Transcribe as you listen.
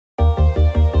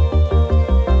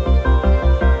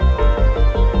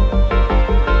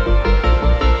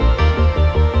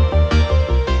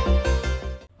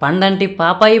పండంటి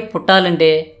పాపాయి పుట్టాలంటే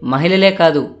మహిళలే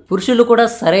కాదు పురుషులు కూడా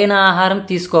సరైన ఆహారం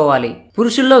తీసుకోవాలి.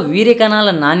 పురుషుల్లో వీర్య కణాల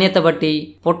నాణ్యత బట్టి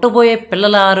పుట్టబోయే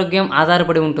పిల్లల ఆరోగ్యం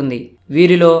ఆధారపడి ఉంటుంది.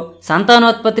 వీరిలో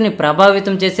సంతానోత్పత్తిని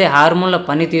ప్రభావితం చేసే హార్మోన్ల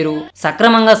పనితీరు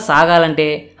సక్రమంగా సాగాలంటే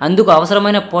అందుకు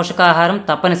అవసరమైన పోషకాహారం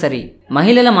తప్పనిసరి.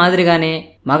 మహిళల మాదిరిగానే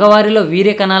మగవారిలో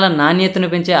వీర్య కణాల నాణ్యతను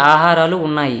పెంచే ఆహారాలు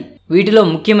ఉన్నాయి. వీటిలో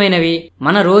ముఖ్యమైనవి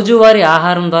మన రోజువారీ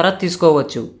ఆహారం ద్వారా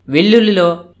తీసుకోవచ్చు. వెల్లుల్లిలో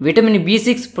విటమిన్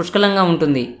B6 పుష్కలంగా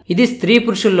ఉంటుంది. ఇది స్త్రీ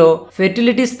పురుషుల్లో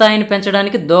ఫెర్టిలిటీ స్థాయిని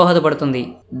పెంచడానికి దోహదపడుతుంది.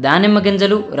 దానిమ్మ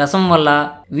గింజలు రసం వల్ల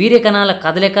వీర్య కణాల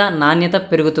కదలిక నాణ్యత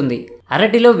పెరుగుతుంది.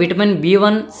 అరటిలో విటమిన్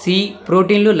B1, C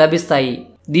ప్రోటీన్లు లభిస్తాయి.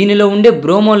 దీనిలో ఉండే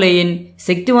బ్రోమోలెయిన్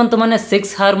శక్తివంతమైన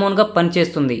సెక్స్ హార్మోన్గా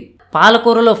పనిచేస్తుంది.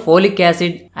 పాలకూరలో folic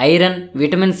acid, iron,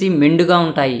 vitamin C మెండుగా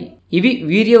ఉంటాయి. ఇవి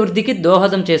వీర్యవృద్ధికి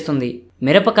దోహదం చేస్తుంది.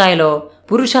 మిరపకాయలో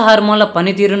పురుష హార్మోన్ల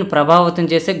పనితీరును ప్రభావితం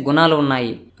చేసే గుణాలు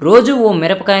ఉన్నాయి. రోజు ఓ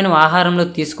మిరపకాయను ఆహారంలో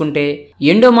తీసుకుంటే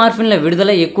ఎండోమార్ఫిన్ల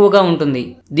విడుదల ఎక్కువగా ఉంటుంది.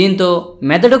 దీంతో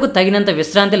మెదడుకు తగినంత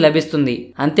విశ్రాంతి లభిస్తుంది.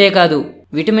 అంతేకాదు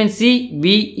విటమిన్ C,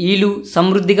 B, Eలు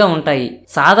సమృద్ధిగా ఉంటాయి.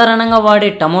 సాధారణంగా వాడే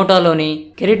టమోటాలోని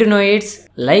కెరటినోయిడ్స్,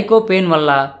 లైకోపేన్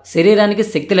వల్ల శరీరానికి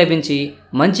శక్తి లభించి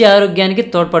మంచి ఆరోగ్యానికి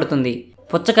తోడ్పడుతుంది.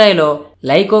 పుచ్చకాయలో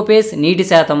లైకోపేస్ నీటి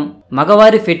శాతం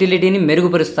మగవారి ఫెర్టిలిటీని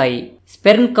మెరుగుపరుస్తాయి.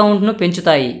 స్పెర్మ్ కౌంట్ను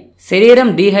పెంచుతాయి. శరీరం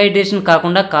డీహైడ్రేషన్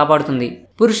కాకుండా కాపాడుతుంది.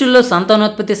 పురుషుల్లో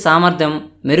సంతానోత్పత్తి సామర్థ్యం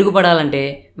మెరుగుపడాలంటే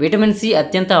విటమిన్ C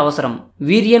అత్యంత అవసరం.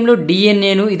 వీర్యంలో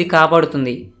DNAను ఇది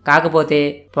కాపాడుతుంది. కాకపోతే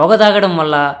పొగ తాగడం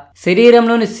వల్ల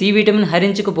శరీరంలోని C విటమిన్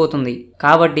హరించుకుపోతుంది.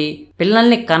 కాబట్టి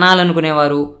పిల్లల్ని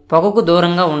కనాలనుకునేవారు పొగకు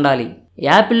దూరంగా ఉండాలి.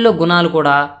 యాపిల్లో గుణాలు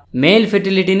కూడా మేల్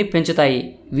ఫెర్టిలిటీని పెంచుతాయి.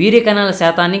 వీర్య కణాల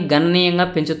శాతాన్ని గణనీయంగా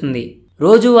పెంచుతుంది.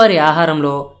 రోజువారీ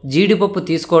ఆహారంలో జీడిపప్పు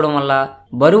తీసుకోవడం వల్ల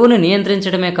బరువును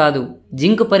నియంత్రించడమే కాదు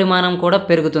జింక్ పరిమాణం కూడా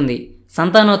పెరుగుతుంది.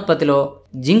 సంతానోత్పత్తిలో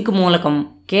జింక్ మూలకం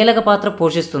కీలక పాత్ర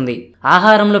పోషిస్తుంది.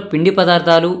 ఆహారంలో పిండి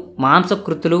పదార్థాలు,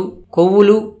 మాంసకృతులు,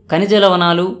 కొవ్వులు, ఖనిజ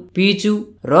లవణాలు, పీచు,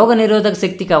 రోగనిరోధక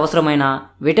శక్తికి అవసరమైన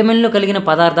విటమిన్లు కలిగిన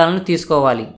పదార్థాలను తీసుకోవాలి.